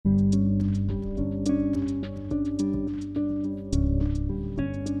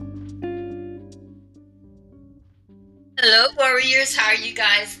Hello, warriors. How are you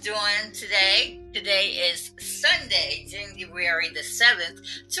guys doing today? Today is Sunday, January the 7th,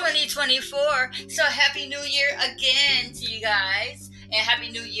 2024. So, Happy New Year again to you guys. And Happy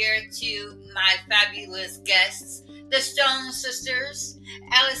New Year to my fabulous guests, the Stone Sisters,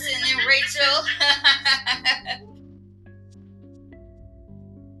 Allyson and Rachel.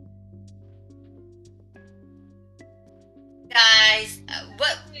 Guys,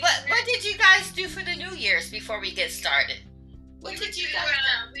 what did you guys do for the New Year's before we get started? What did you guys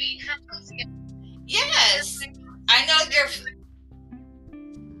do? Yes, I know you're.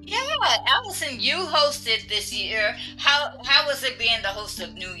 Yeah, Allison, you hosted this year. How was it being the host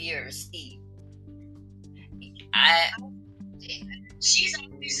of New Year's Eve? I She's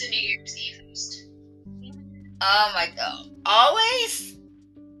always a New Year's Eve host. Oh my god, always.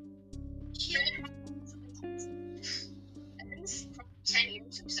 Yeah. 10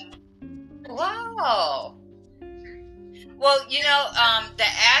 years or so. Wow. Well, the She's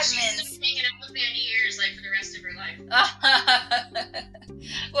admins. still hanging out with me on New Year's like for the rest of her life.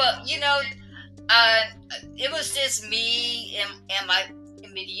 Well, it was just me and my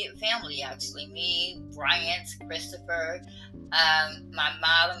immediate family, actually. Me, Bryant, Christopher, my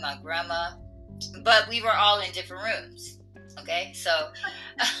mom, and my grandma. But we were all in different rooms. Okay, so,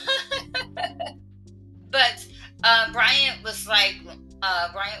 but Bryant was like, well,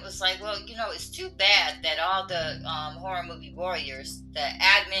 it's too bad that all the horror movie warriors, the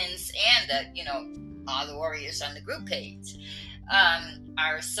admins, and all the warriors on the group page,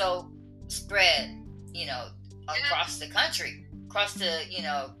 are so spread, across the country, across the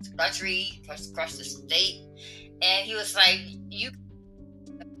state. And he was like, you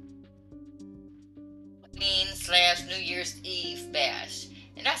mean slash New Year's Eve bash.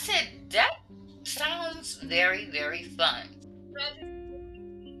 And I said, that sounds very, very fun.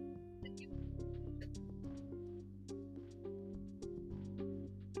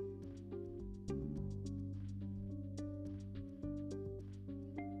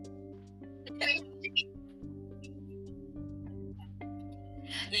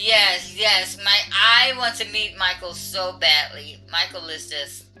 Yes, yes. I want to meet Michael so badly. Michael is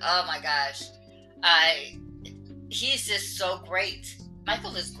just, oh my gosh. I He's just so great.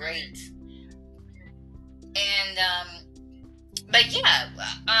 Michael is great. And but yeah,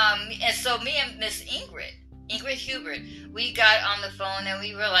 and so me and Miss Ingrid Hubert, we got on the phone and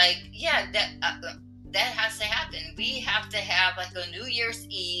we were like, yeah, that has to happen. We have to have like a New Year's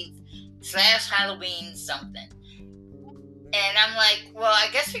Eve slash Halloween something. And I'm like, well, I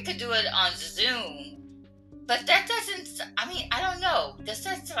guess we could do it on Zoom, but that doesn't. I mean, I don't know. Does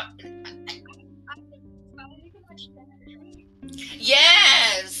that?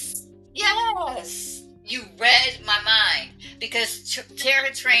 Yes, yes. You read my mind because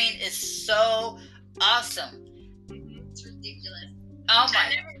Terror Train is so awesome. It's ridiculous. Oh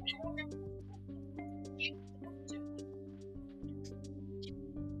my!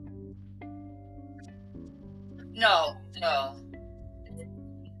 No, no.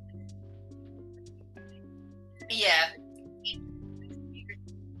 Yeah,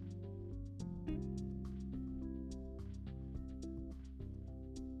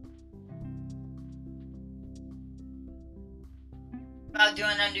 about doing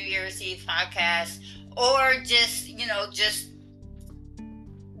a New Year's Eve podcast, or just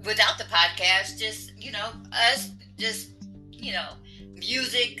without the podcast, just us, just you know,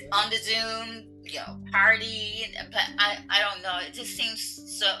 music on the Zoom, party. But I don't know. It just seems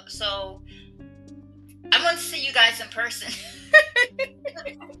so. I want to see you guys in person.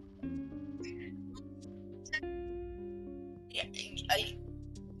 Yeah,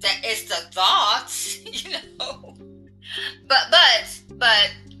 that is the thoughts,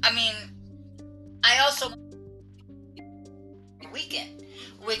 but I mean, I also weekend,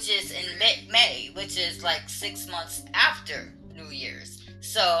 which is in May, which is like 6 months after New Year's.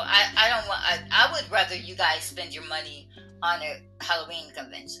 So I don't want. I would rather you guys spend your money on a Halloween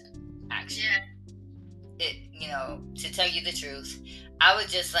convention. Actually, Yeah. to tell you the truth, I would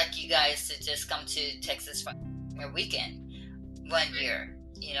just like you guys to just come to Texas for a weekend one year.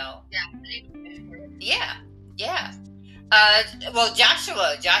 Yeah. Yeah, yeah. Well,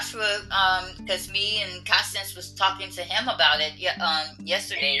 Joshua, because me and Constance was talking to him about it on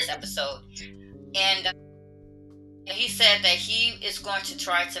yesterday's episode, and he said that he is going to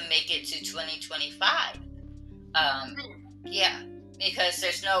try to make it to 2025. Um, yeah, because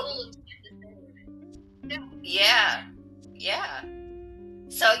there's no, yeah, yeah.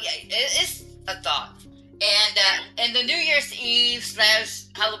 So yeah, it's a thought, and the New Year's Eve slash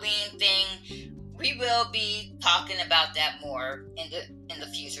Halloween thing, we will be talking about that more in the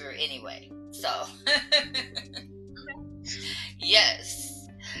future anyway. So Yes.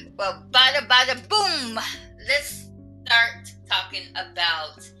 Well, bada bada boom. Let's start talking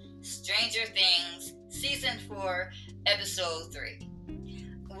about Stranger Things season 4, episode 3.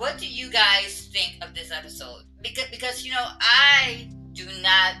 What do you guys think of this episode? Because I do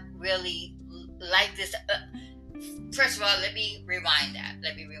not really like this. First of all, let me rewind that.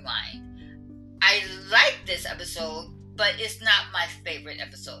 Let me rewind. I like this episode, but it's not my favorite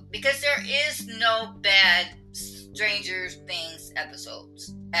episode because there is no bad Stranger Things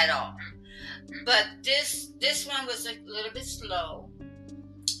episodes at all. But this one was a little bit slow,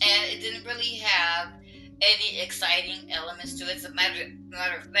 and it didn't really have any exciting elements to it. As a matter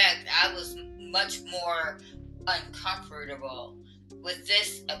of fact, I was much more uncomfortable with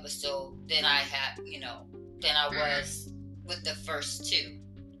this episode than I had, than I was with the first two.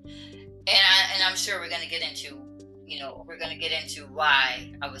 And I'm sure we're gonna get into,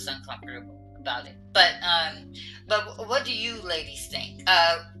 why I was uncomfortable about it. But what do you ladies think?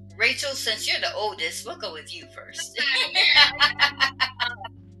 Rachel, since you're the oldest, we'll go with you first.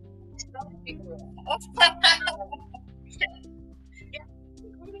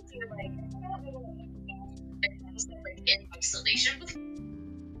 In isolation.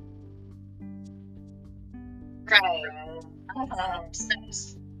 Right.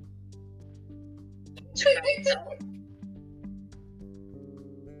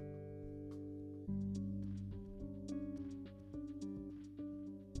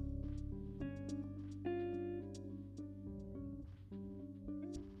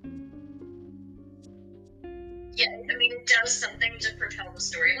 Yeah, I mean, it does something to propel the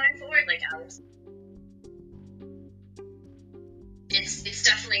storyline forward. Like Alex, it's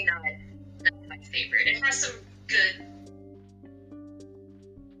definitely not my favorite. It has some good.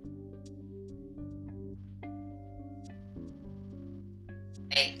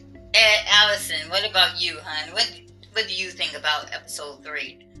 Hey, and Allyson, what about you, hon? What do you think about episode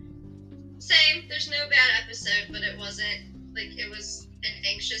 3? Same. There's no bad episode, but it wasn't it was an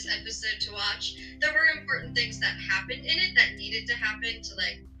anxious episode to watch. There were important things that happened in it that needed to happen to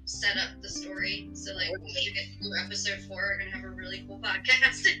set up the story. So when you get through episode 4, we're gonna have a really cool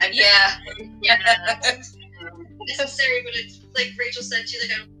podcast. Yeah. Necessary, but it's like Rachel said too. I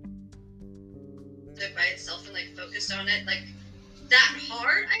don't do it by itself and focused on it that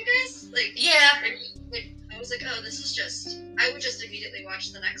hard. I guess. Yeah. I was like, oh, this is just. I would just immediately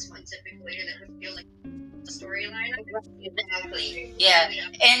watch the next one typically, and it would feel like a storyline. Exactly. Yeah,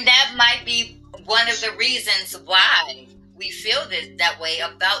 and that might be one of the reasons why we feel that way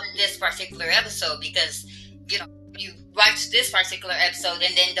about this particular episode, because you watch this particular episode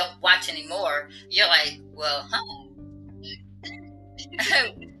and then don't watch anymore. You're like, well,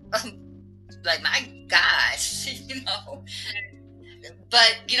 like, my gosh,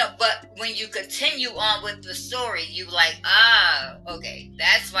 But when you continue on with the story, you okay,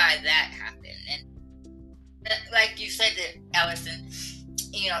 that's why that happened. And like you said, Allyson,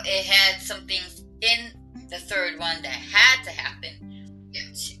 it had some things in the third one that had to happen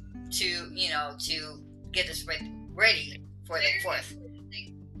to get us ready for the fourth.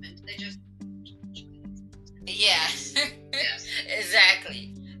 They just yes.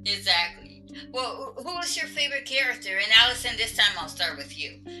 Exactly. Well, who was your favorite character? And Allyson, this time I'll start with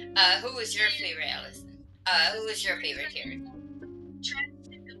you. Who was your favorite, Allyson? Who was your favorite character?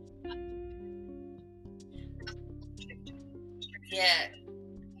 Yeah.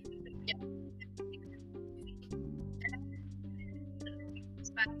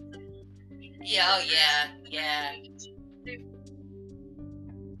 Yeah. Oh, yeah.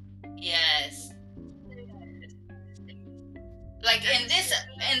 Yes. Like in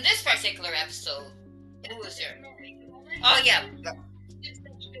this particular episode, who was your? Oh yeah.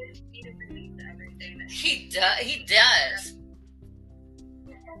 He does. He does.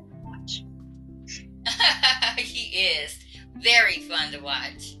 He is very fun to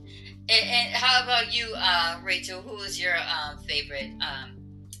watch. And how about you, Rachel? Who is your favorite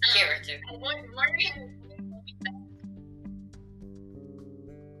character?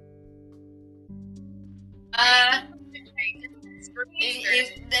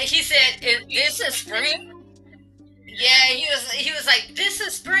 He said, "Is this a spring?" Yeah, he was like, "This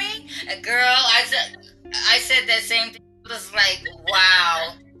is spring." Girl, I said that same thing. I was like,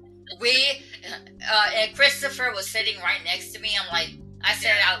 "Wow." We and Christopher was sitting right next to me. I'm like, I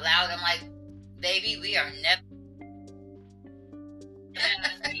said it out loud. I'm like, "Baby, we are never."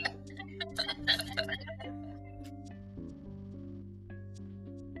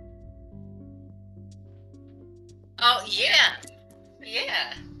 Oh yeah,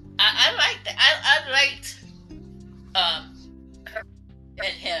 yeah. I liked that. I liked her and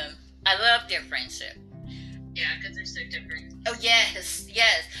him. I love their friendship. Yeah, because they're so different. Oh yes,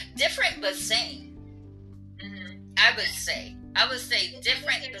 yes. Different but same. I would say. I would say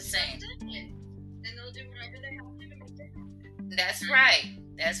different but same. And they'll do whatever they have to make it happen. That's right.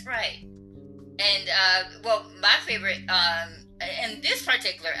 That's right. And well, my favorite in this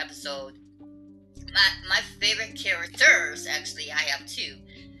particular episode, my favorite characters, actually, I have two,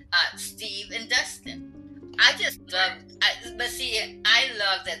 Steve and Dustin. I just love. But see, I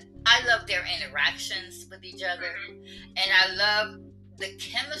love that. I love their interactions with each other, and I love the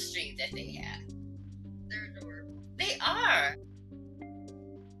chemistry that they have. They're adorable. They are.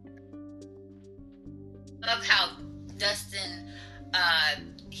 Love how Dustin,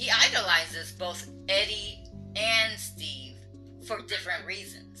 he idolizes both Eddie and Steve for different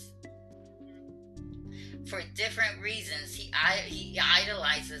reasons. For different reasons, he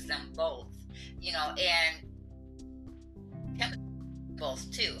idolizes them both, you know, and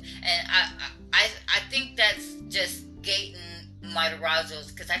both too. And I think that's just Gaten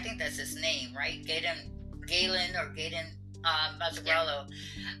Matarazzo's, because I think that's his name, right? Galen Mazzarello.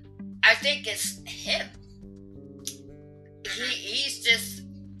 I think it's him. He's just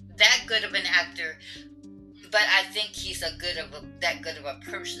that good of an actor, but I think he's that good of a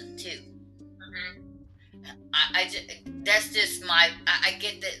person too. That's just I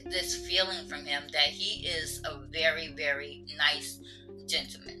get this feeling from him that he is a very, very nice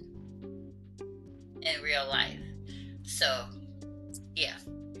gentleman in real life. So, yeah.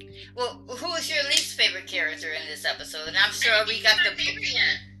 Well, who is your least favorite character in this episode? And I'm sure we got the favorite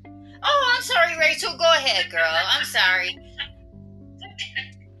yet. Oh, I'm sorry, Rachel. Go ahead, girl. I'm sorry.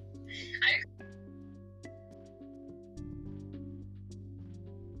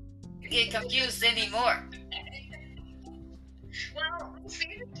 Get confused anymore. Well, my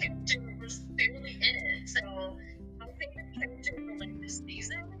favorite character was barely in it, so my favorite character for like this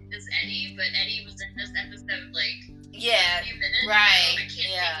season is Eddie, but Eddie was in this episode like a few minutes. Right. So I can't think he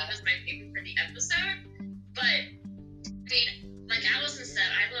was my favorite for the episode. But I mean, like Allyson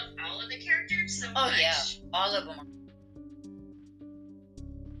said, I love all of the characters so much. Oh yeah, all of them.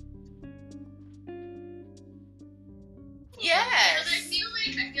 Yes. Because I feel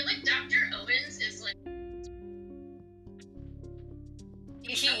like Dr. Owens is like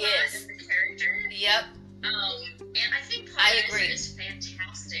he is the character. Yep. And I think Paul Reiser is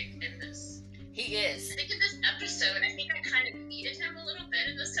fantastic in this. He is. I think in this episode, I think I kind of needed him a little bit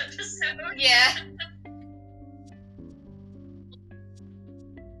in this episode. Yeah.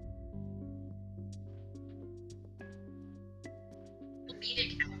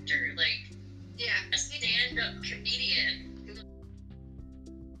 Comedic actor, like a stand-up comedian.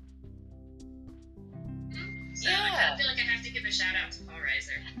 So I feel like I have to give a shout out to Paul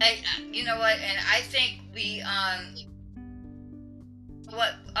Reiser. You know what? And I think we and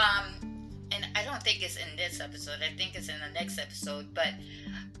I don't think it's in this episode. I think it's in the next episode. But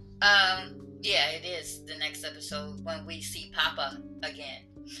yeah, it is the next episode when we see Papa again.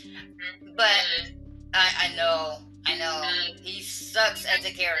 But I know he sucks as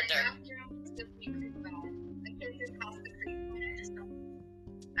a character.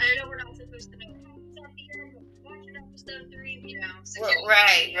 I don't know what I'm supposed to know. Watching episode 3, you know. So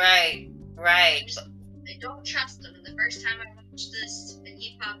right. I don't trust him. And the first time I watched this and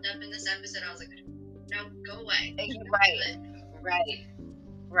he popped up in this episode, I was like, no, go away. Right.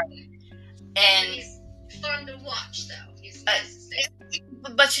 And he's fun to watch, though. He's necessary.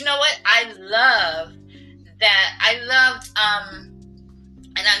 But you know what? I loved, and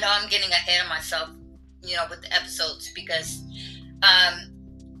I know I'm getting ahead of myself, you know, with the episodes, because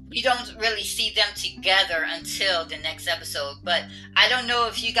we don't really see them together until the next episode. But I don't know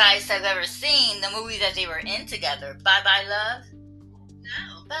if you guys have ever seen the movie that they were in together, Bye Bye Love.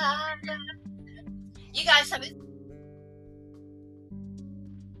 No. Bye. You guys haven't.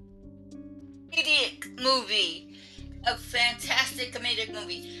 Comedic movie, a fantastic comedic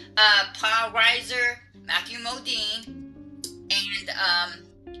movie. Paul Reiser, Matthew Modine, and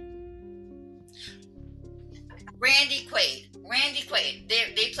Randy Quaid.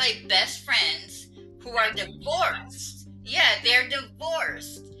 They play best friends who are divorced. Yeah, they're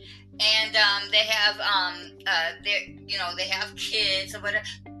divorced, and they have they have kids or whatever.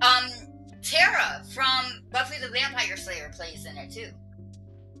 Tara from Buffy the Vampire Slayer plays in it too,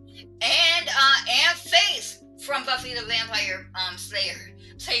 and Faith from Buffy the Vampire Slayer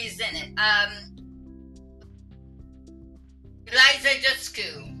plays in it. Eliza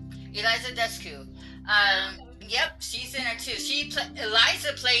Dushku. Yep, she's in it too.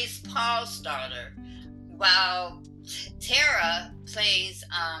 Eliza plays Paul's daughter, while Tara plays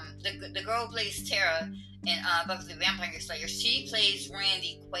the girl who plays Tara in Buffy the Vampire Slayer. She plays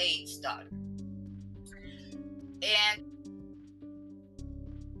Randy Quaid's daughter, and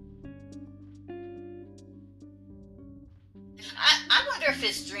I wonder if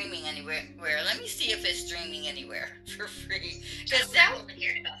it's streaming anywhere. Where? Let me see if it's streaming anywhere for free. I Because that, wasn't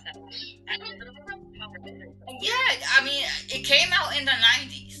hearing about that one. I don't know how it is. yeah, I mean, it came out in the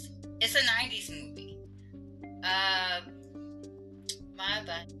 90s. It's a 90s movie. Uh, my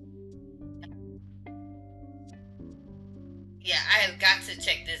bad. Yeah, I have got to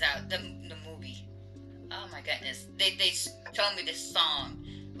check this out. The movie. Oh my goodness. Told me this song.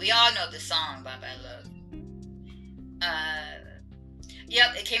 We all know the song, Baba I Love. Uh,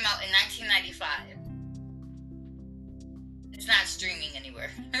 yep, it came out in 1995. It's not streaming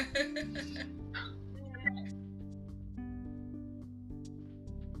anywhere.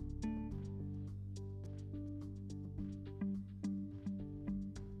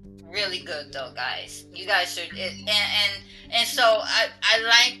 Really good though, guys. You guys should. And so I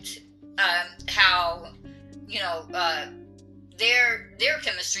liked how you know their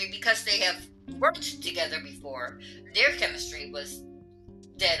chemistry, because they have worked together before. Their chemistry was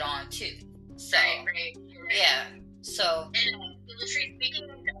dead on too. So Right. yeah. So And literally speaking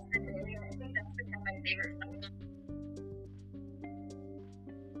of Dustin earlier, I think Dustin had my favorite song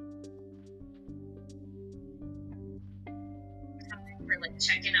for like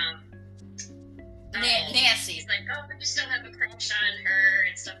checking Nancy. he's like, oh, but you still have a crush on her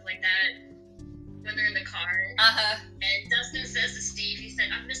and stuff like that when they're in the car. Uh And Dustin says to Steve, he said,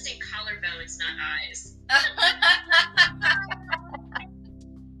 I'm missing collarbones, not eyes. huh.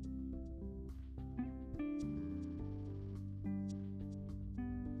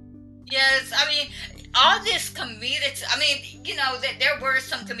 Yes, I mean, all this comedic. I mean, that there were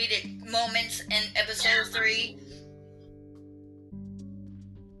some comedic moments in episode three.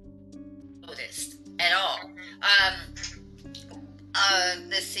 Noticed at all.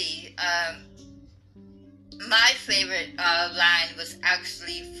 Let's see. My favorite line was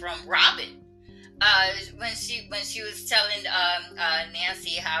actually from Robin. When she was telling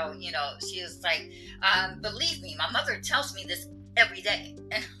Nancy how she was like, believe me, my mother tells me this every day,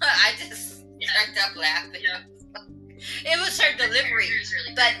 and I just cracked up laughing. Yeah. It was her delivery.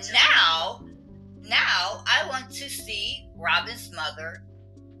 Really But good, too. now I want to see Robin's mother,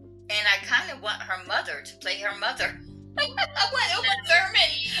 and I kind of want her mother to play her mother. I want Uma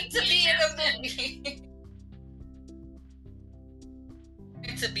Thurman to be in the movie.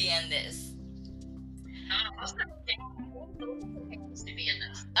 To be in this. Also, to be in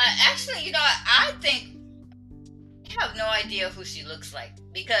this. Actually, I think I have no idea who she looks like,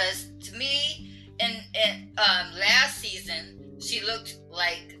 because to me, in last season, she looked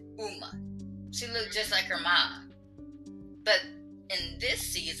like Uma. She looked just like her mom. But in this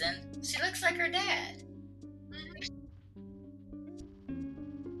season, she looks like her dad.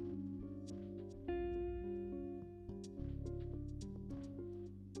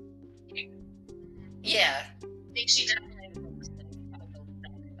 Yeah. I think she definitely looks like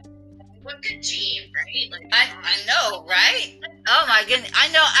what good gene, right? Like I know, right? Oh my goodness. I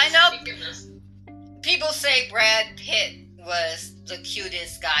know Ridiculous. people say Brad Pitt was the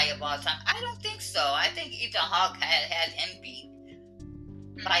cutest guy of all time. I don't think so. I think Ethan Hawke had him beat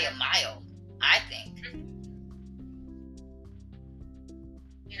by a mile, I think.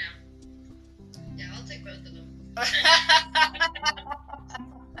 Yeah, I'll take both of them.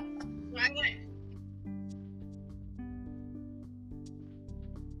 Why would?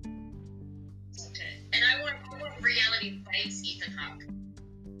 Okay. And I want reality bites Ethan Hawke.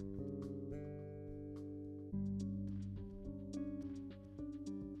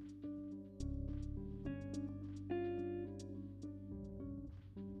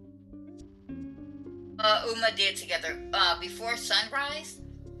 Uma did together before sunrise.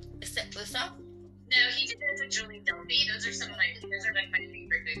 Was that? No, he did those with Julie Delpy. Those are like my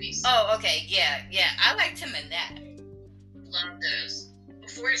favorite movies. Oh, okay, yeah. I liked him in that. Love those.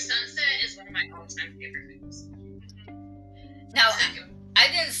 Before Sunset is one of my all-time favorite movies. Now, I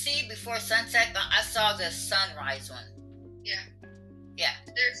didn't see Before Sunset, but I saw the sunrise one. Yeah. Yeah.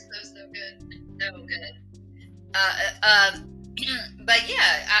 Those so good. So good. But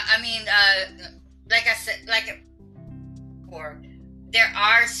yeah, I mean, like I said, before, there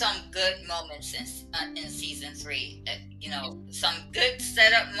are some good moments in season 3. Some good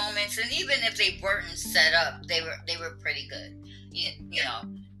setup moments, and even if they weren't set up, they were pretty good. You know,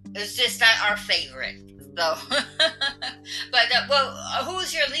 it's just not our favorite. So, but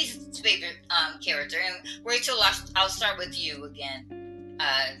who's your least favorite character? And Rachel, I'll start with you again.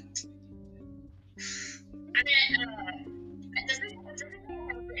 I mean, it doesn't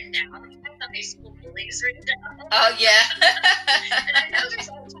have written down. I have the high school bullies written down. Oh yeah. And I know there's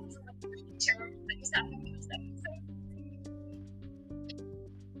all kinds of terrible things happening in this episode.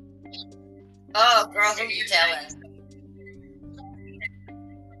 Oh, girl, who you telling?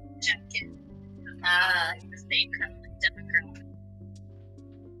 the same kind of demographic.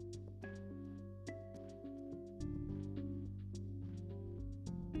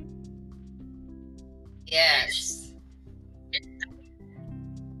 Yes.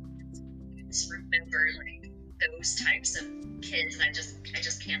 Just remember like those types of kids, and I just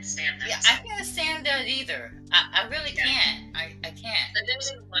can't stand them. Yeah, So, I can't stand that either. I really can't. I can't. but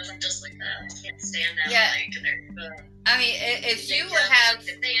those are the ones I'm just like, I can't stand them. Yeah. Like, they're I mean, if they you just, have, like,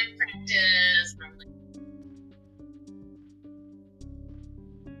 the band practice. And I'm like,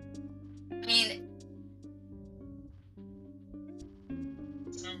 I mean,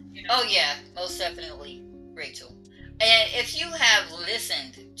 you know, oh yeah, most definitely, Rachel. And if you have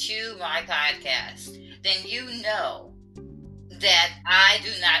listened to my podcast, then you know that I do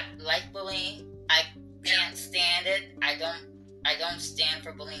not like bullying. I can't stand it. I don't stand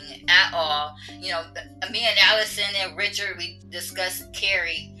for bullying at all. You know, me and Allyson and Richard, we discussed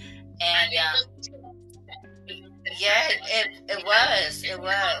Carrie, and yeah, it was.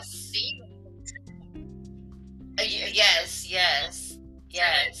 Yes, yes.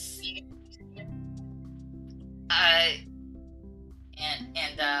 I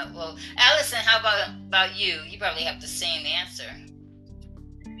well, Allyson, how about you? You probably have the same answer.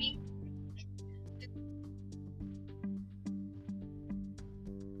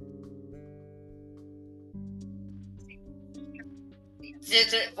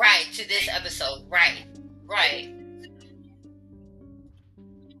 Right, to this episode. Right.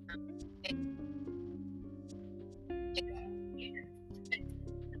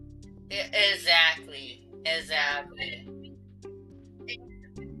 Exactly.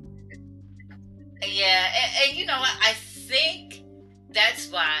 Yeah, and you know what? I think that's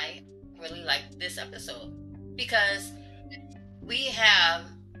why I really like this episode, because we have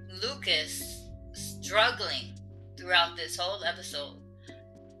Lucas struggling throughout this whole episode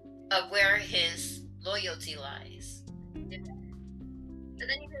of where his loyalty lies. but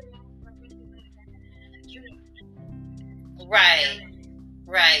then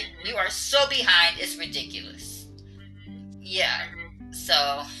Right. You are so behind, it's ridiculous. Yeah.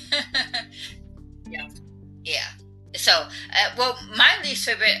 So, Yeah. yeah. So, well, my least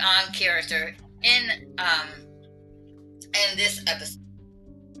favorite character in this episode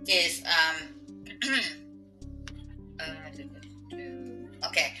is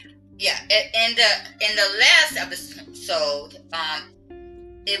okay, yeah. In the last episode,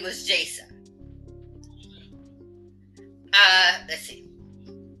 it was Jason. Let's see.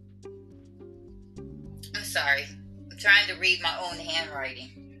 I'm sorry. I'm trying to read my own handwriting.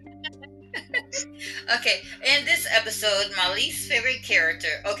 Okay, in this episode, my least favorite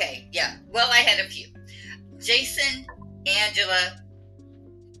character. Okay, yeah. Well, I had a few. Jason, Angela,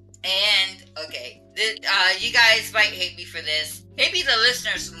 and okay. You guys might hate me for this. Maybe the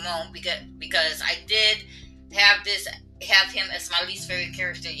listeners won't, because I did have him as my least favorite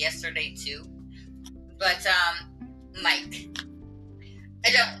character yesterday too. But Mike.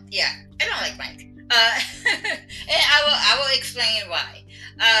 I don't like Mike. And I will explain why.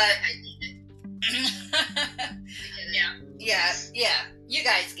 Yeah. You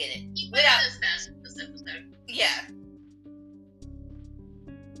guys get it. Without this episode. Yeah.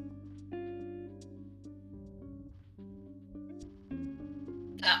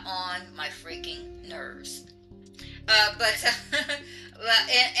 Got on my freaking nerves. And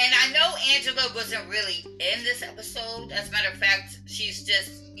I know Angela wasn't really in this episode. As a matter of fact, she's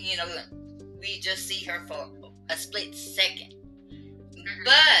just, we just see her for a split second.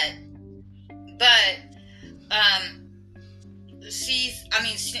 But she's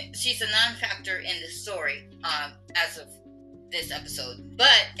a non-factor in the story as of this episode.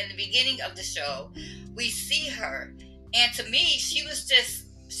 But in the beginning of the show, we see her, and to me, she was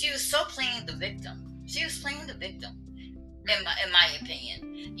so playing the victim. She was playing the victim, in my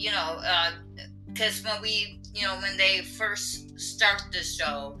opinion. Because when they first start the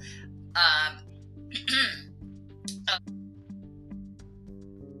show,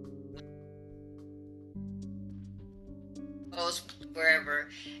 goes wherever,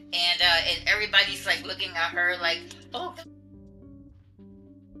 and everybody's like looking at her like, oh,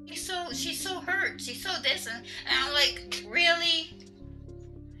 she's so hurt, she's so this, and I'm like, really?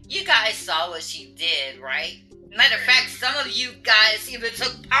 You guys saw what she did, right? Matter of fact, some of you guys even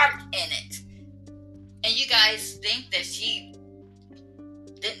took part in it, and you guys think that she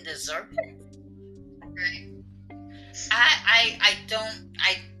didn't deserve it. Right.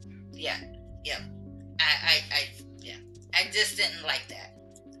 I just didn't like that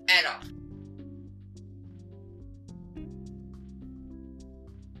at all.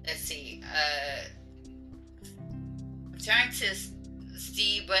 Let's see. I'm trying to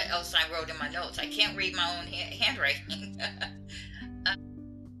see what else I wrote in my notes. I can't read my own handwriting.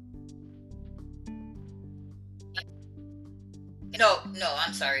 No, no,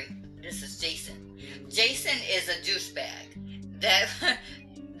 I'm sorry. This is Jason. Jason is a douchebag that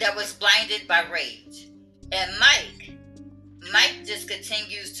that was blinded by rage. And Mike just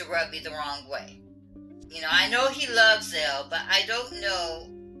continues to rub me the wrong way. I know he loves Zell, but I don't know.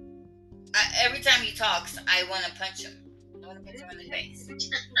 Every time he talks, I want to punch him. I want to punch him in the face.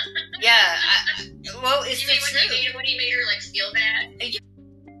 Yeah, well, it's the truth. When he made her like feel bad.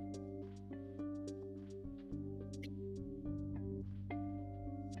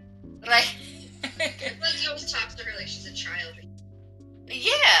 Like, like he always talks to her like she's a child.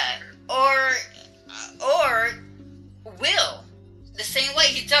 Yeah, or Will, the same way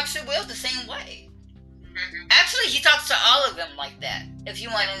he talks to Will, the same way. Actually, he talks to all of them like that. If you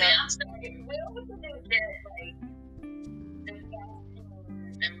want to know. Will was the dude that like,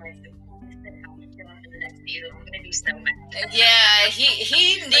 and like, in the next season, I'm gonna be so mad. Yeah,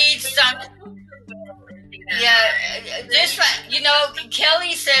 he needs some. Yeah, this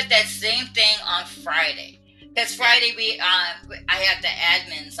Kelly said that same thing on Friday. Because Friday I had the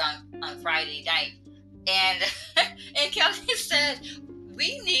admins on Friday night, and and Kelly said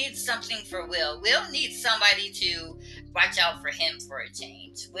we need something for Will. Will needs somebody to watch out for him for a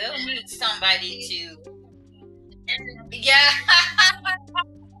change. Will needs somebody to. Yeah.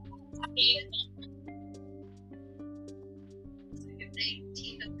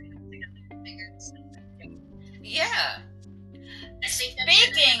 Yeah.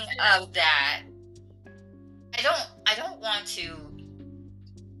 Speaking of that, I don't want to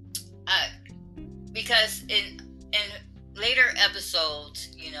because in later episodes,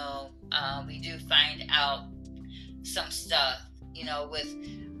 we do find out some stuff, with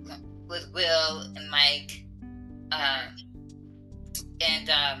Will and Mike, and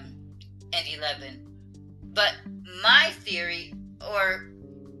 11. But my theory or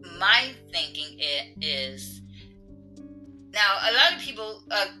my thinking is now a lot of people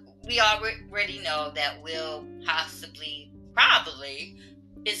we already know that Will probably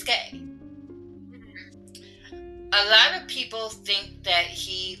is gay. A lot of people think that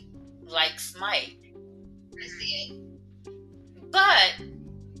he likes Mike. I see it. But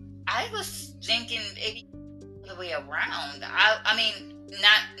I was thinking maybe the way around. I mean,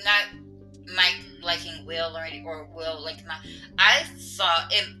 not Mike liking Will or Will liking Mike. I saw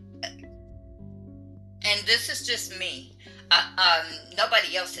it, and this is just me.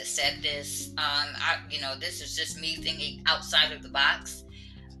 Nobody else has said this. This is just me thinking outside of the box.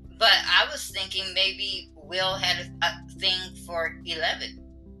 But I was thinking maybe Will had a thing for 11.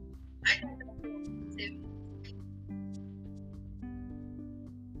 I don't know too.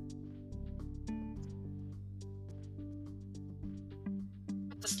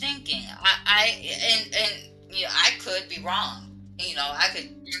 I was thinking, I could be wrong. I could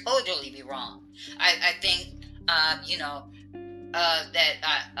totally be wrong. I think, that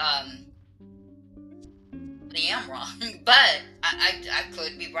I am wrong, but I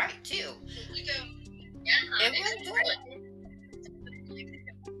could be right too. Yeah, It was good.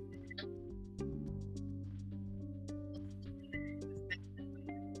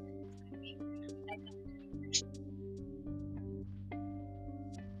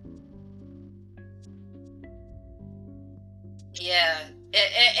 Yeah,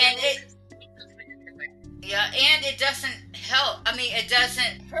 and it yeah, and it doesn't help. I mean, it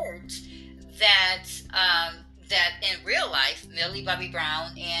doesn't hurt that that in real life, Millie Bobby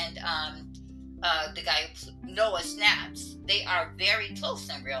Brown and the guy Noah Snaps, they are very close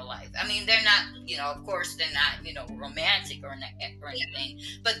in real life. I mean, they're not, of course, they're not, romantic or anything,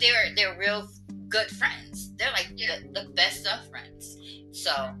 but they're real good friends. They're like the best of friends.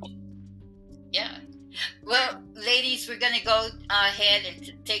 So yeah. Well, ladies, we're going to go ahead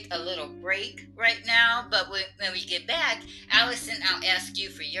and take a little break right now. But when we get back, Allison, I'll ask you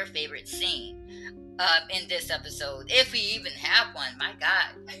for your favorite scene in this episode. If we even have one. My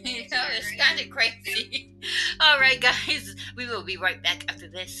God. It's kind of crazy. All right, guys. We will be right back after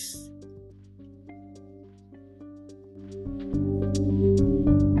this.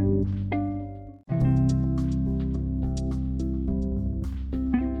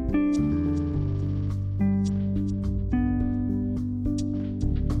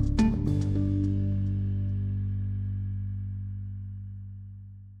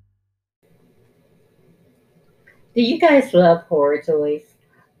 Do you guys love horror toys?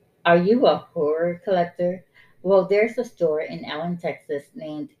 Are you a horror collector? Well, there's a store in Allen, Texas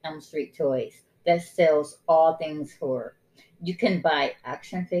named Elm Street Toys that sells all things horror. You can buy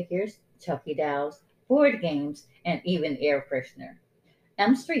action figures, Chucky dolls, board games, and even air freshener.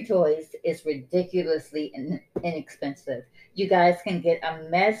 M Street Toys is ridiculously inexpensive. You guys can get a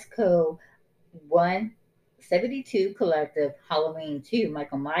Mezco 172 Collective Halloween 2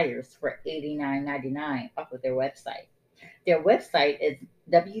 Michael Myers for $89.99 off of their website. Their website is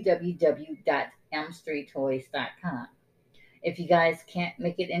www.mstreettoys.com. If you guys can't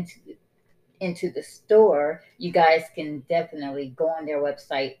make it into the store, you guys can definitely go on their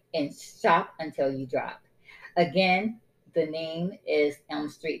website and shop until you drop. Again, the name is Elm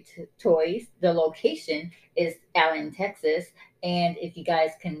Street Toys. The location is Allen, Texas. And if you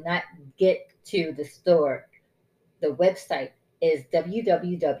guys cannot get to the store, the website is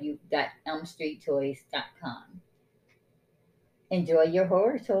www.elmstreettoys.com. Enjoy your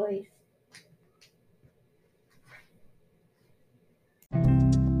horror toys.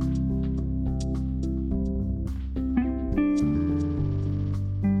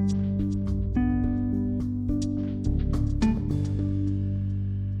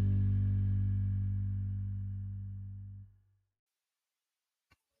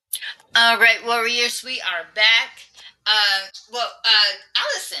 All right, Warriors, we are back.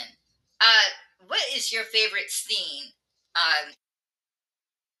 Allison, what is your favorite scene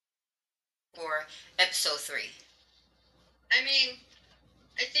for episode three? I mean,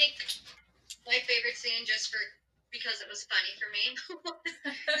 I think my favorite scene, just for because it was funny for me,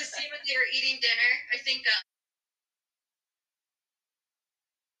 was the scene when they were eating dinner. I think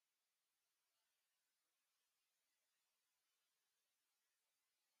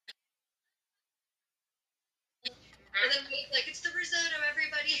or then like it's the risotto.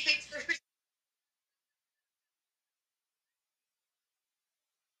 Everybody hates the risotto.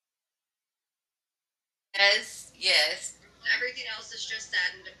 Yes, yes, Everything else is just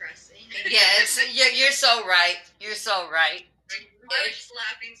sad and depressing. yes. You're so right. You're so right. I was just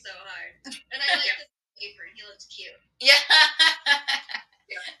laughing so hard, and I like the apron. He looks cute. Yeah.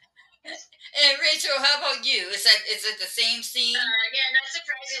 And Rachel, how about you? Is it the same scene? Yeah, not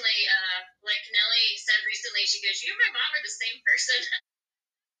surprisingly, like Nellie said recently, she goes, "You and my mom are the same person."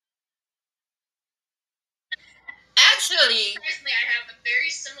 Actually, Surprisingly, I have a very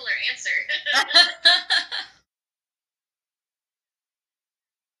similar answer.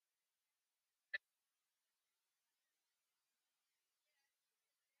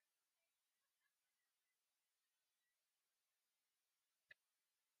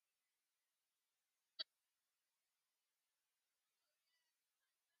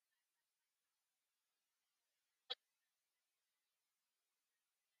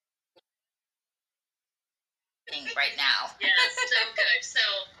 right now. Yeah, so good. So,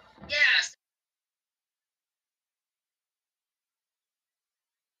 yeah,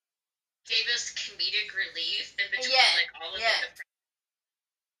 gave us comedic relief in between Yeah, like all of yeah. the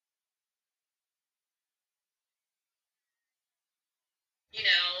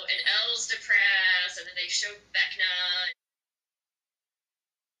and Elle's depressed, and then they show Vecna.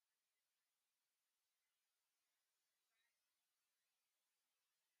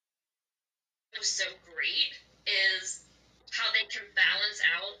 It was so great is how they can balance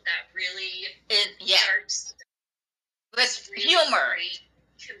out that really Yeah, dark, with really humor, great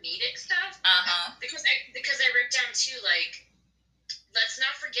comedic stuff. Uh-huh. Because I wrote down too, like, let's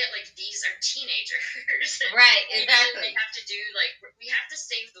not forget, like, these are teenagers. Right, They exactly. have to do, like, we have to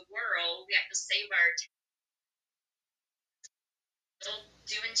save the world. We have to save our still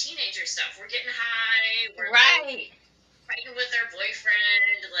doing teenager stuff. We're getting high. We're like, Right. fighting with our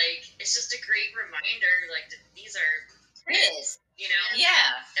boyfriend. Like, it's just a great reminder. Like, these are Kids. Yeah.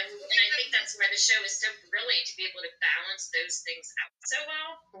 Yeah. And I think that's why the show is so brilliant to be able to balance those things out so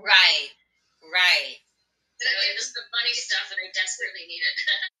well. Right. Right. So it was the funny stuff that I desperately needed.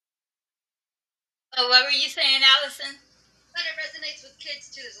 Oh, what were you saying, Allison? But it resonates with kids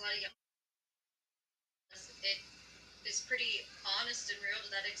too. There's a lot of young. It is pretty honest and real to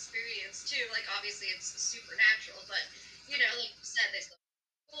that experience too. Like obviously it's supernatural, but like you said, they still have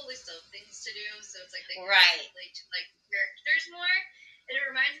things to do. So it's like they can Right. relate to like characters more. And it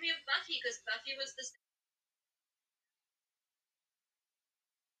reminds me of Buffy because Buffy was this.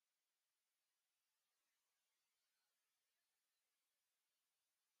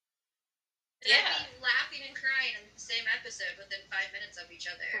 Yeah. I'd be laughing and crying in the same episode within 5 minutes of each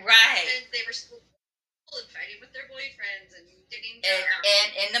other. Right. And they were still and fighting with their boyfriends and getting and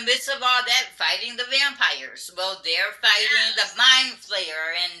in the midst of all that, fighting the vampires. Well, they're fighting the Mind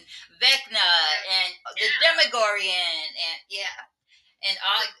Flayer and Vecna and the Demogorgon and and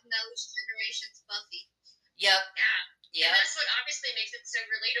all like Nell's generation's Buffy. Yep. Yeah. Yep. And that's what obviously makes it so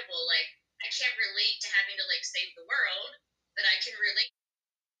relatable. Like I can't relate to having to like save the world, but I can relate.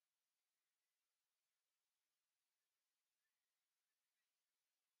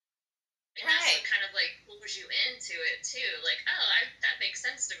 lures you into it too. Like, oh, that makes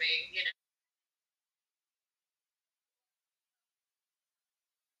sense to me. You know.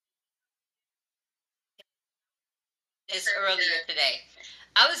 This earlier today.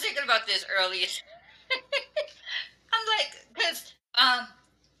 I was thinking about this earlier. I'm like, because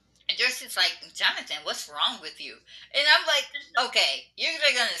Justin's like, Jonathan, what's wrong with you? And I'm like, okay, you're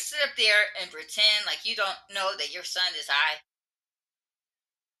either gonna sit up there and pretend like you don't know that your son is high.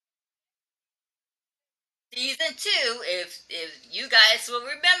 Season two, if you guys will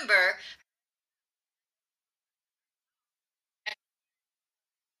remember,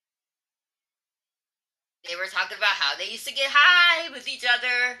 they were talking about how they used to get high with each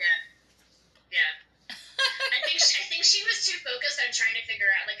other. Yeah, yeah. I think she was too focused on trying to figure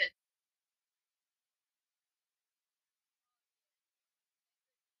out like a.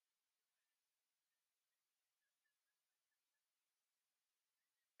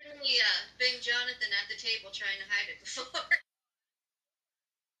 Yeah, being Jonathan at the table trying to hide it before.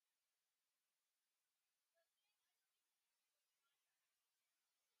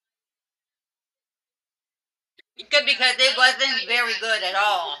 Because it wasn't very good at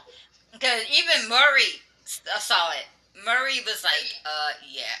all. Because even Murray saw it. Murray was like,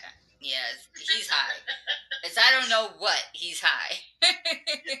 yeah, yes, he's high. It's I don't know what he's high. I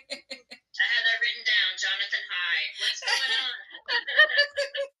had that written down, Jonathan High. What's going on?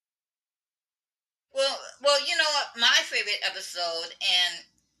 well, you know what? My favorite episode, and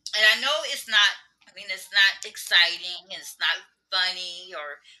I know it's not. I mean, it's not exciting. It's not funny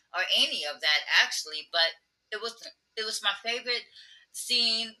or any of that actually. But it was my favorite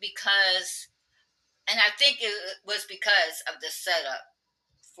scene because, and I think it was because of the setup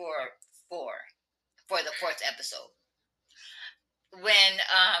for four for the fourth episode when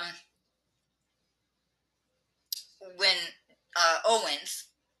when Owens,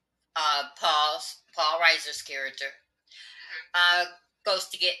 Paul Reiser's character, uh, goes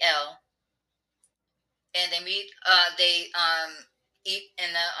to get Elle, and they meet. They eat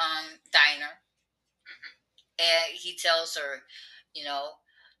in the diner, and he tells her, you know,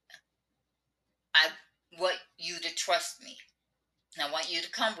 I want you to trust me. And I want you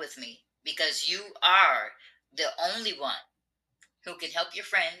to come with me because you are the only one who can help your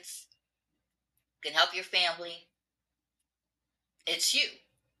friends, can help your family. It's you.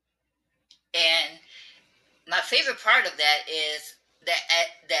 And my favorite part of that is that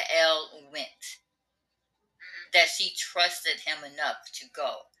Elle went, that she trusted him enough to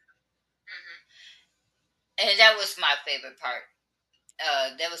go, and that was my favorite part.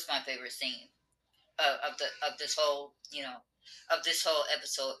 That was my favorite scene of this whole of this whole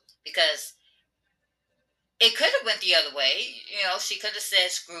episode because it could have went the other way. She could have said,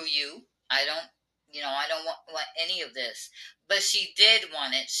 "Screw you. I don't want any of this." But she did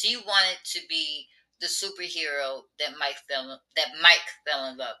want it. She wanted to be the superhero that Mike fell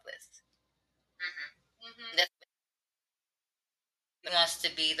in love with. That he wants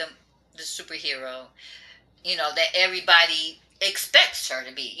to be the superhero, that everybody expects her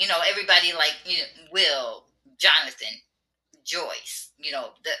to be. Everybody like Will, Jonathan, Joyce,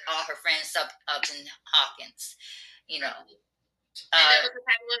 all her friends up in Hawkins, you know. And that was the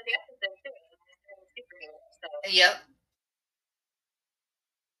title of the episode too. Superhero. So. Yep.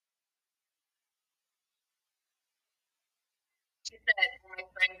 She said, "Are my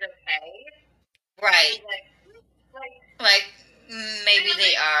friends okay?" Right. Like maybe Really?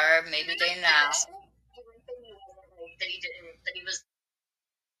 they are, maybe they're not. That he didn't. That he was.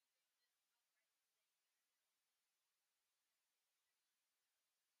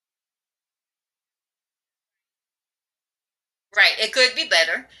 Right. It could be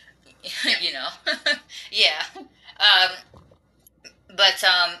better, you know. Yeah. But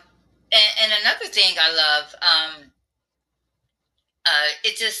and another thing I love,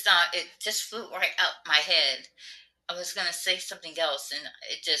 it just flew right out my head. I was gonna say something else, and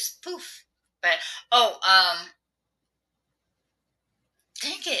it just poof. But oh,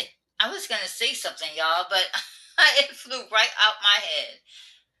 dang it! I was gonna say something, y'all, but it flew right out my head.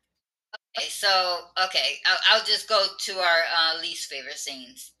 Okay, so okay, I'll just go to our least favorite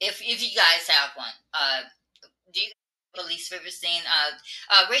scenes. If you guys have one, do you have a least favorite scene?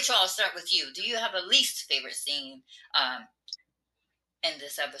 Rachel, I'll start with you. Do you have a least favorite scene um, in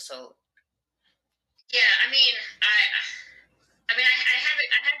this episode? Yeah, I mean, I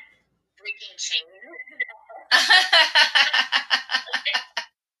have breaking chain.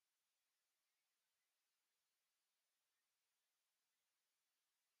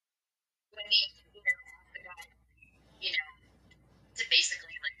 When he, asked the guy, you know, to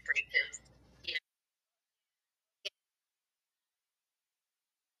basically like break his, you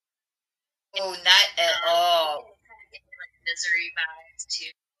know, Oh, not at all. Misery vibes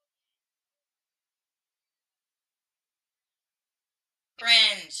too.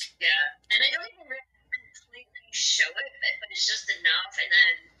 Cringe. Yeah, and I don't even really completely show it, but it's just enough. And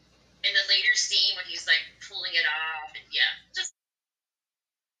then in the later scene when he's like pulling it off, and yeah, just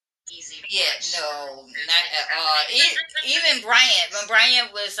easy to Yeah, watch. no, Good not things at all. happening. Even Bryant, when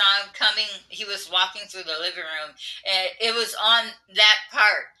Bryant was coming, he was walking through the living room, and it was on that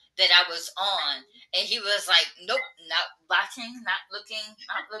part that I was on, and he was like, "Nope, not watching, not looking,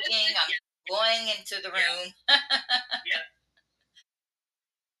 not looking. I'm going into the room." Yeah,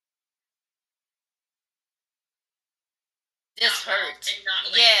 Just not well, hurt. and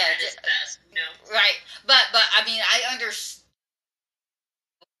not like Yeah, at his best, you know. right. But I mean, I understand.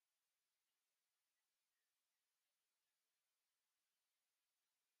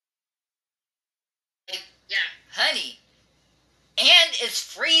 Yeah, Honey, and it's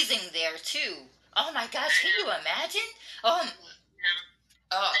freezing there too. Oh my gosh, can you imagine? Oh, no,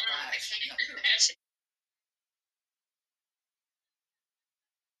 oh no, I gosh. can't No. imagine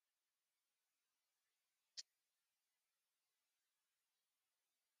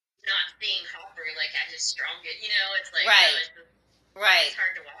not seeing Hopper like at his strongest. You know, it's like Right, it's right.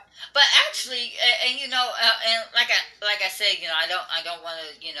 hard to watch. But actually, and you know, and like I said, you know, I don't want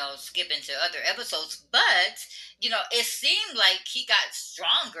to skip into other episodes, but it seemed like he got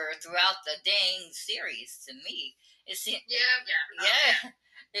stronger throughout the dang series. To me, it seemed, Yeah, yeah, yeah,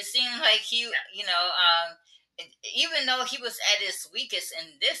 it seemed like he, even though he was at his weakest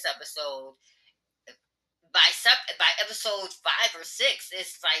in this episode, by episode 5 or 6,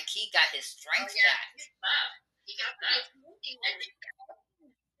 it's like he got his oh strength yeah, back. he's buff. He got buff. And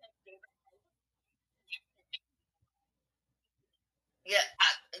Yeah,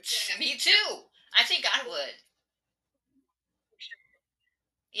 me too. I think I would.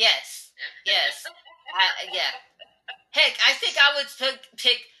 Yes, yes, yeah. Heck, I think I would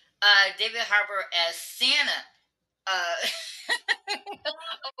pick David Harbour as Santa.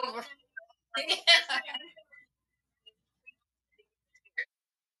 Over.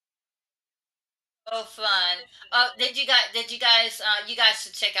 So fun. Did you guys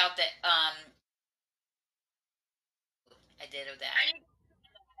should check out that I did of that.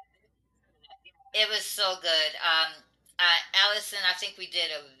 It was so good. Allison, I think we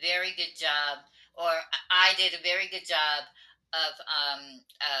did a very good job, or I did a very good job of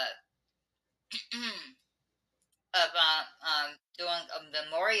doing a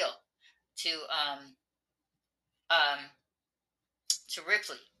memorial to um, to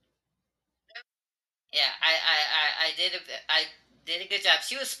Ripley. Yeah, I did a good job.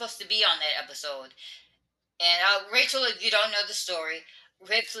 She was supposed to be on that episode, and Rachel, if you don't know the story,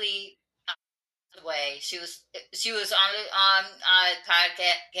 Ripley way. She was on the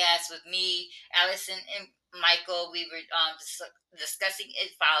podcast with me, Allison, and Michael. We were discussing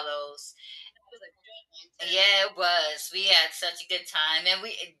It Follows. Yeah, it was. We had such a good time, and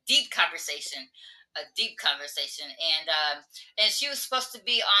we a deep conversation, and she was supposed to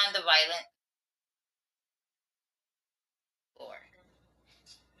be on the violent floor.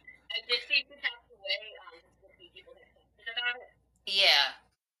 Yeah,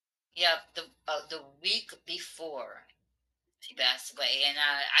 yeah. The week before she passed away, and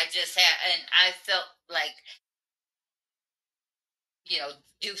I felt like you know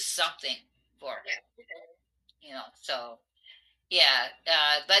do something for her. So yeah,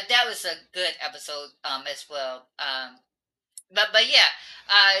 but that was a good episode as well. But yeah,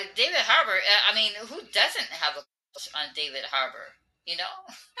 David Harbour. I mean, who doesn't have a crush on David Harbour? You know.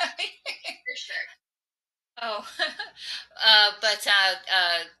 for sure. Oh,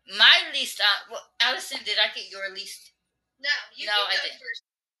 my least. Well, Allison, did I get your least? No, you No, can I go didn't. first.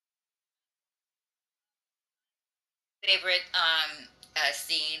 Favorite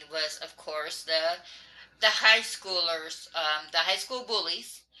scene was, of course, the high schoolers, the high school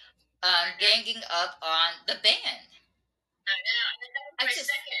bullies, ganging up on the band. I know. And then that was I my just,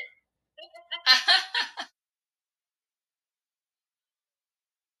 second.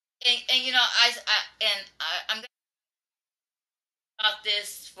 and I'm gonna talk about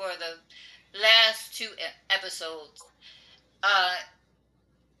this for the last two episodes. Uh,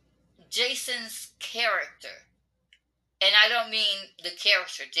 Jason's character, and I don't mean the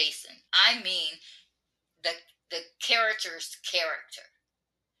character Jason. I mean the the character's character.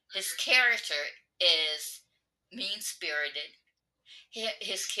 His character is mean spirited.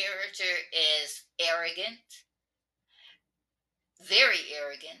 His character is arrogant, very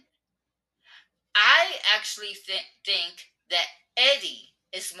arrogant. I actually think that Eddie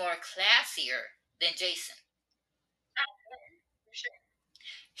is more classier than Jason. Oh, for sure.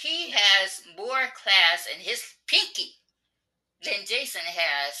 he has more class in his pinky than Jason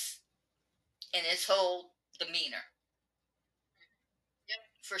has in his whole demeanor. Yep.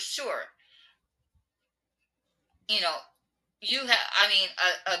 For sure. You know, you have, I mean,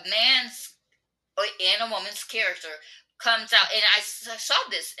 a man's and a woman's character comes out, and I saw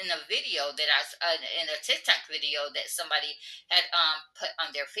this in a video that in a TikTok video that somebody had put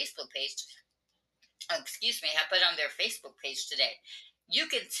on their Facebook page. Excuse me, had put on their Facebook page today. You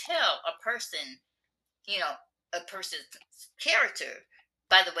can tell a person, you know, a person's character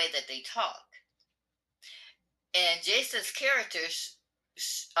by the way that they talk. And Jason's characters,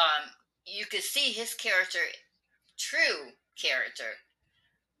 you could see his character, true character,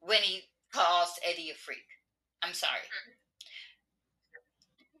 when he calls Eddie a freak. I'm sorry.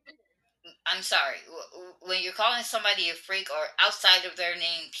 I'm sorry. When you're calling somebody a freak or outside of their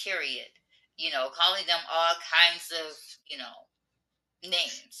name, period, calling them all kinds of,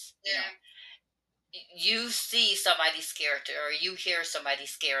 names, Yeah. you see somebody's character or you hear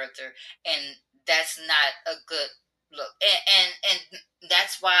somebody's character, and that's not a good look. And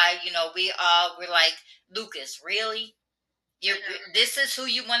that's why, we all were like, Lucas, really? This is who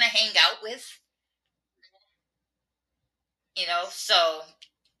you want to hang out with? So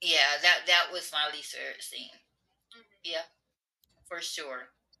yeah, that was my least favorite scene. Yeah, for sure.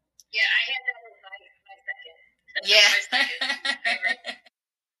 Yeah, I had that as my second. Yeah. My second favorite.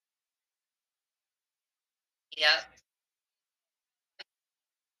 Yep.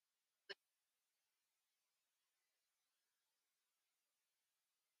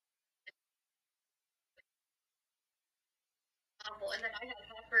 Awful. And then I had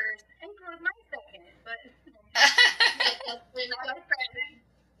Hopper's ankle was my second, but that's not our present.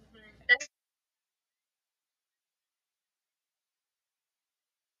 That's,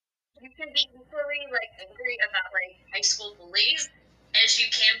 you can be equally like angry about like high school bullies as you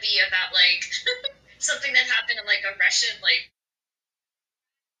can be about like something that happened in like a Russian like.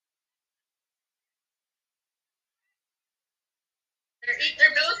 They're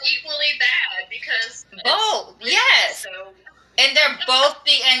both equally bad because both, yes. So, and they're both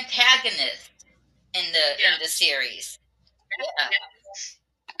the antagonists in the series. Yeah.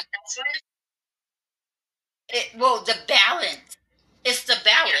 That's why. Well, the balance. It's the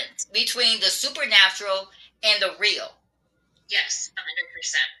balance between the supernatural and the real. Yes,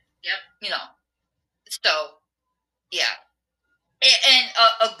 100%. Yep. So yeah.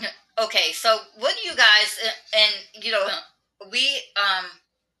 Okay, so what do you guys and we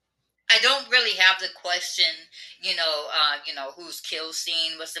I don't really have the question, whose kill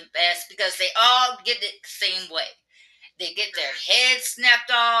scene was the best, because they all get it the same way. They get their heads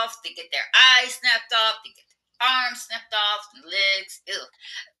snapped off, they get their eyes snapped off, they get their arms snapped off, and legs. Ew.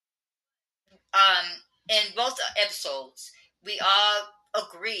 In both episodes, we all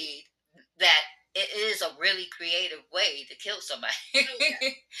agreed that it is a really creative way to kill somebody.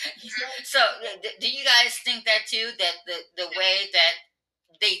 So, do you guys think that too? That the way that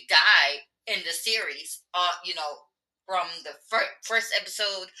they die in the series, from the first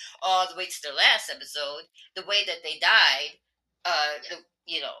episode all the way to the last episode, the way that they died,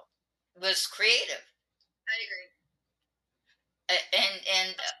 was creative. I agree.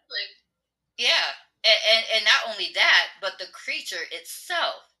 And yeah, and not only that, but the creature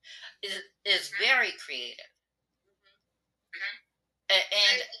itself is very creative. And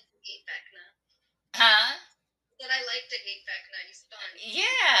I hate Vecna. huh? That I like to hate Vecna. He's fun.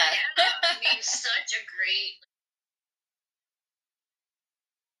 Yeah. I mean, such a great.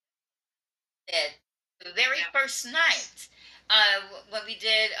 The very first night, when we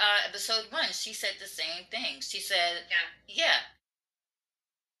did episode 1, she said the same thing. She said, yeah.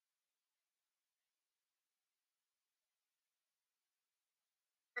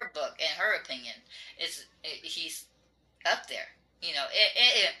 Her book, in her opinion, he's up there.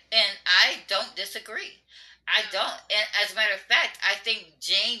 And I don't disagree. I don't. And as a matter of fact, I think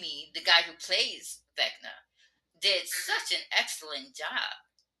Jamie, the guy who plays Vecna, did such an excellent job.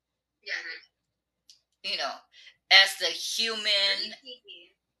 Yeah. As the human.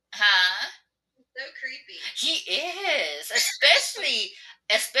 Huh? So creepy. He is, especially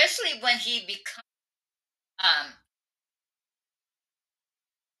when he becomes um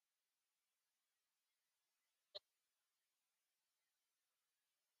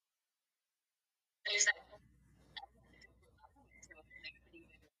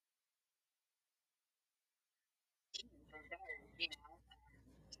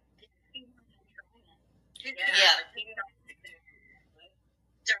yeah.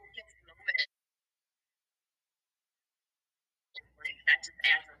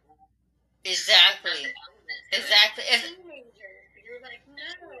 Exactly. Exactly. You're like,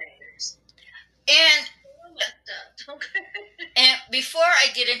 no.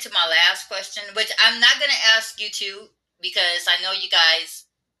 I get into my last question, which I'm not going to ask you to because I know you guys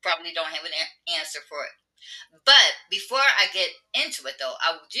probably don't have an answer for it. But before I get into it, though,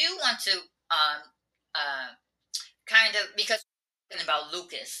 I do want to uh, kind of because we're talking about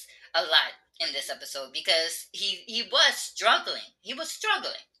Lucas a lot in this episode because he was struggling. He was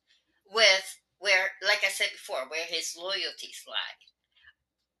struggling with where, like I said before, where his loyalties lie.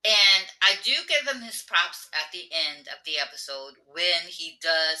 And I do give him his props at the end of the episode when he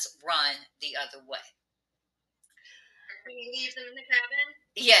does run the other way. He leaves them in the cabin.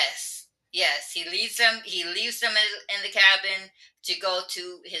 Yes, yes, he leaves them. He leaves them in the cabin to go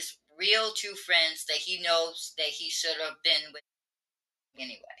to his real true friends that he knows that he should have been with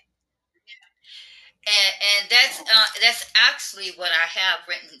anyway. And that's actually what I have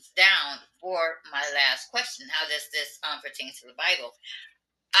written down for my last question. How does this pertain to the Bible?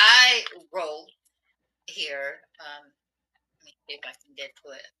 I wrote here. Let me see if I can get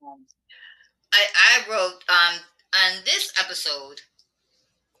to it. I wrote on this episode.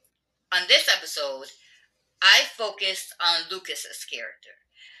 On this episode, I focused on Lucas's character.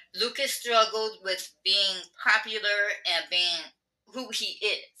 Lucas struggled with being popular and being who he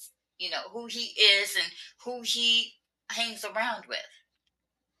is. You know who he is and who he hangs around with.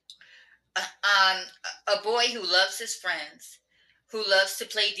 Um, a boy who loves his friends, who loves to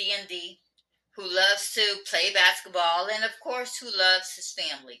play D&D, who loves to play basketball, and of course, who loves his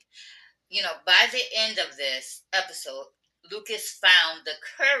family. You know, by the end of this episode, Lucas found the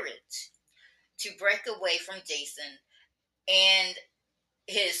courage to break away from Jason and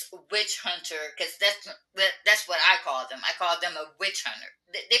his witch hunter, because that's what I call them. I call them a witch hunter.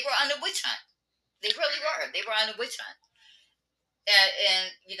 They were on a witch hunt. They really were. They were on a witch hunt.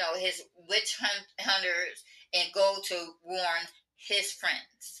 And you know, his hunters and go to warn his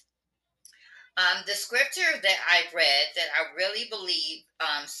friends. The scripture that I read that I really believe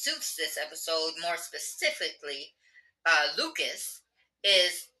suits this episode more specifically, Lucas,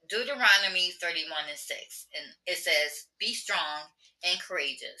 is Deuteronomy 31:6. And it says, "Be strong and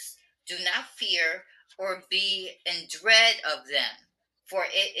courageous. Do not fear or be in dread of them, for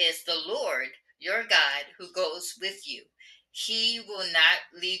it is the Lord your God who goes with you. He will not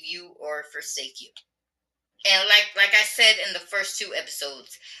leave you or forsake you." And like I said in the first two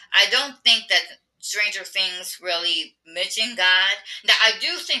episodes, I don't think that Stranger Things really mentioned God. Now I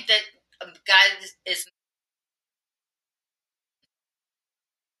do think that God is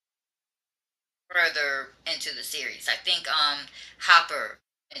further into the series. I think Hopper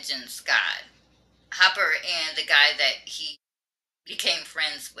mentions God. Hopper and the guy that he became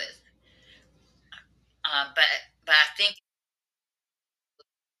friends with. But I think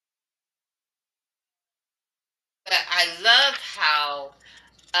but I loved how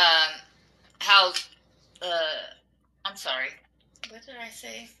uh I'm sorry. What did I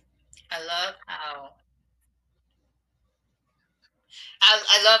say? I love how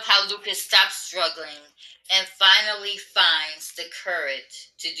I love how Lucas stops struggling and finally finds the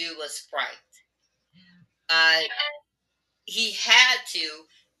courage to do what's right. Uh, he had to,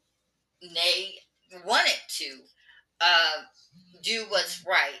 nay, wanted to uh, do what's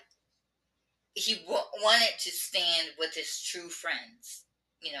right. He wanted to stand with his true friends,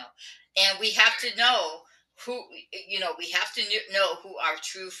 you know, and we have to know who, you know, we have to know who our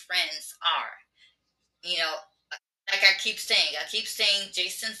true friends are, you know. Like I keep saying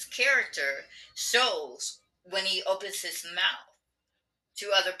Jason's character shows when he opens his mouth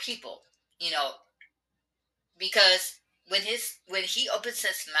to other people, you know, because when he opens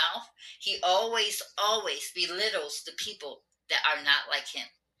his mouth, he always belittles the people that are not like him.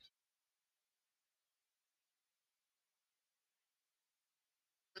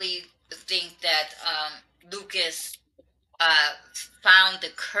 I really think that Lucas uh, found the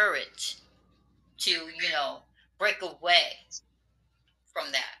courage to, you know, break away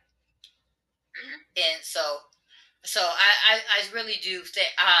from that, and so I really do think,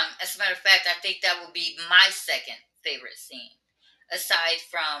 as a matter of fact, I think that would be my second favorite scene, aside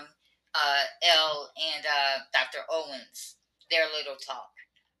from Elle and Dr. Owens, their little talk.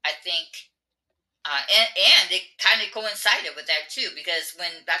 I think, and it kind of coincided with that too, because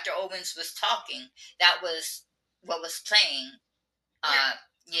when Dr. Owens was talking, that was what was playing. Uh,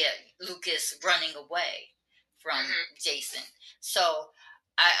 yeah, Lucas running away from Jason. So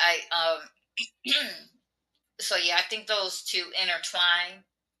I so yeah, I think those two intertwine,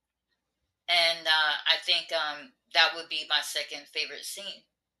 and I think that would be my second favorite scene.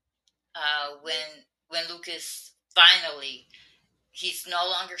 When Lucas finally he's no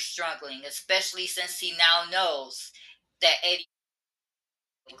longer struggling, especially since he now knows that Eddie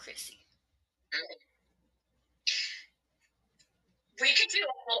killed Chrissy. We could do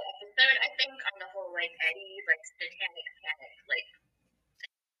a whole episode, I think, on the whole like Eddie, like satanic panic, like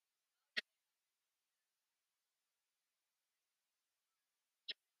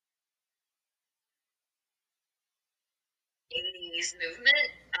 80s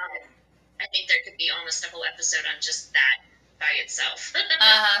movement. I think there could be almost a whole episode on just that by itself.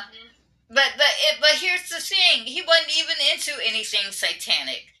 Uh-huh. But here's the thing: he wasn't even into anything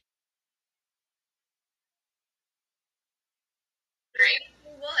satanic. Right.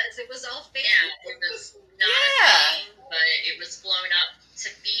 It was. It was all fake. Yeah, it was not a thing, but it was blown up to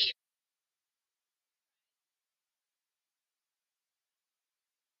be.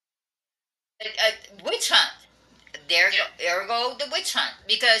 A witch hunt. There go the witch hunt,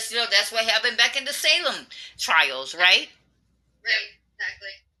 because that's what happened back in the Salem trials, right? Right.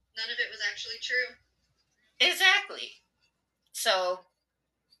 Exactly. None of it was actually true. Exactly. So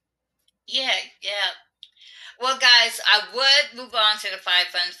yeah, yeah. Well, guys, I would move on to the five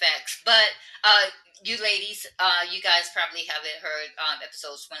fun facts, but you ladies, you guys probably haven't heard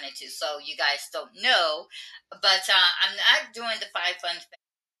episodes 1 and 2, so you guys don't know. But I'm not doing the five fun facts.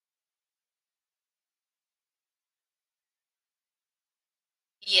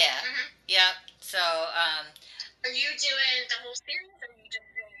 Yeah, yeah. So, are you doing the whole series, or are you just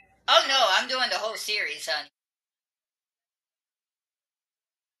doing? Oh no, I'm doing the whole series, honey.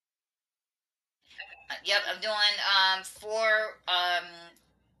 Yep, I'm doing for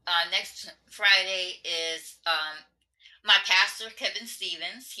next Friday is my pastor Kevin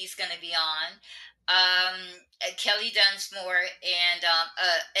Stevens. He's going to be on. Kelly Dunsmore and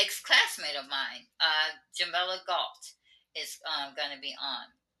ex classmate of mine, Jamela Galt, is going to be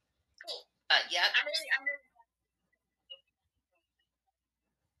on. Cool. Yep. I'm really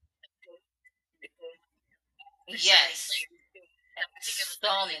yes.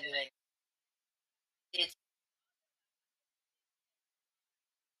 So many. It's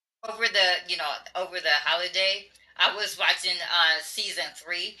over the holiday. I was watching season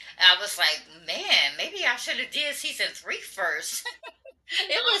 3, and I was like, man, maybe I should have did season 3 first.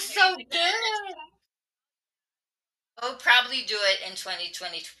 It was so good. I'll probably do it in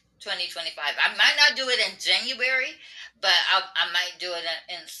 2020, 2025. I might not do it in January, but I might do it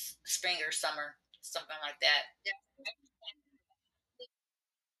in spring or summer, something like that.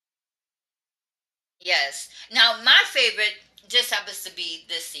 Yes. Now, my favorite just happens to be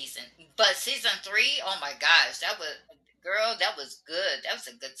this season, but season 3, oh my gosh, that was, girl, that was good. That was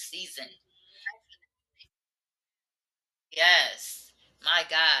a good season. Yes. My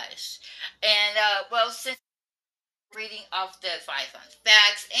gosh. And well, since reading off the 500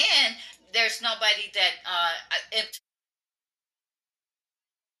 facts, and there's nobody that if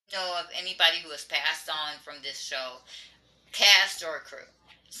you know of anybody who has passed on from this show, cast or crew.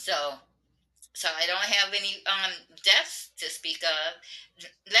 So I don't have any deaths to speak of.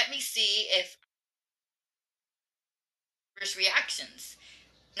 Let me see if there's reactions.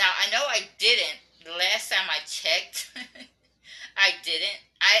 Now I know I didn't. The last time I checked, I didn't.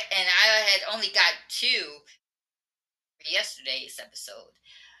 I had only got 2 for yesterday's episode.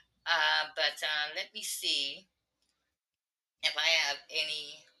 But let me see if I have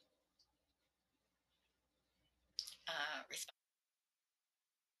any response.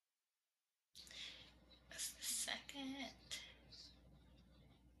 Just a second.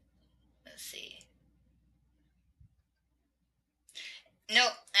 Let's see.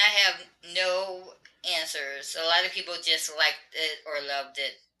 Nope, I have no answers. A lot of people just liked it or loved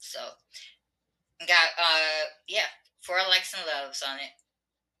it. So got yeah, 4 likes and loves on it.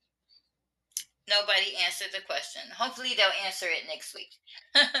 Nobody answered the question. Hopefully they'll answer it next week.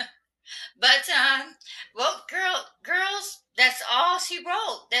 But well, girls, that's all she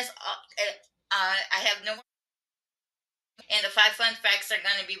wrote. That's all. I have no, and the 5 fun facts are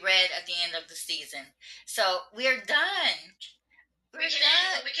going to be read at the end of the season. So we're done. We're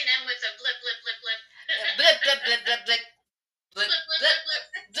done. We can end with a blip, blip, blip, blip. Blip, blip, blip, blip, blip. Blip, blip, blip,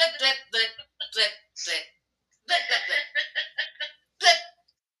 blip, blip, blip, blip, blip, blip, blip,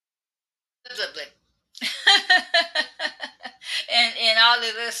 blip, blip, blip. And all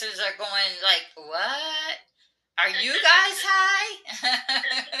the listeners are going like, what? Are you guys high?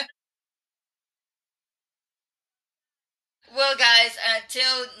 Well, guys,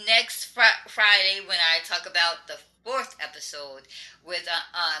 until next Friday when I talk about the 4th episode with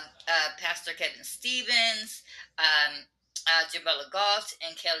Pastor Kevin Stevens, Jamila Goff,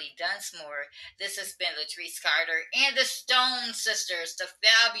 and Kelly Dunsmore, this has been Latrice Carter and the Stone Sisters, the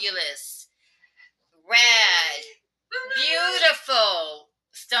fabulous, rad, beautiful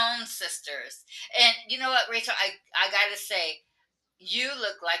Stone Sisters. And you know what, Rachel? I gotta say, you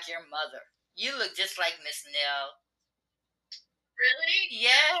look like your mother. You look just like Miss Nell. Really?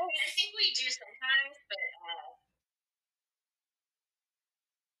 Yeah. I mean, I think we do sometimes, but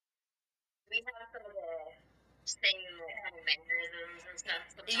we have some of the same kind of mannerisms and stuff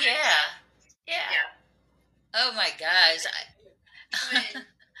sometimes. Yeah. So, Yeah. yeah. Oh my gosh. Twin.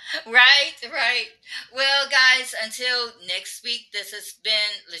 Right, right. Well, guys, until next week, this has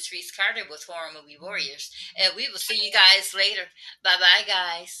been Latrice Carter with Horror Movie Warriors. And we will see you guys later. Bye bye,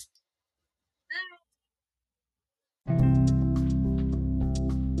 guys.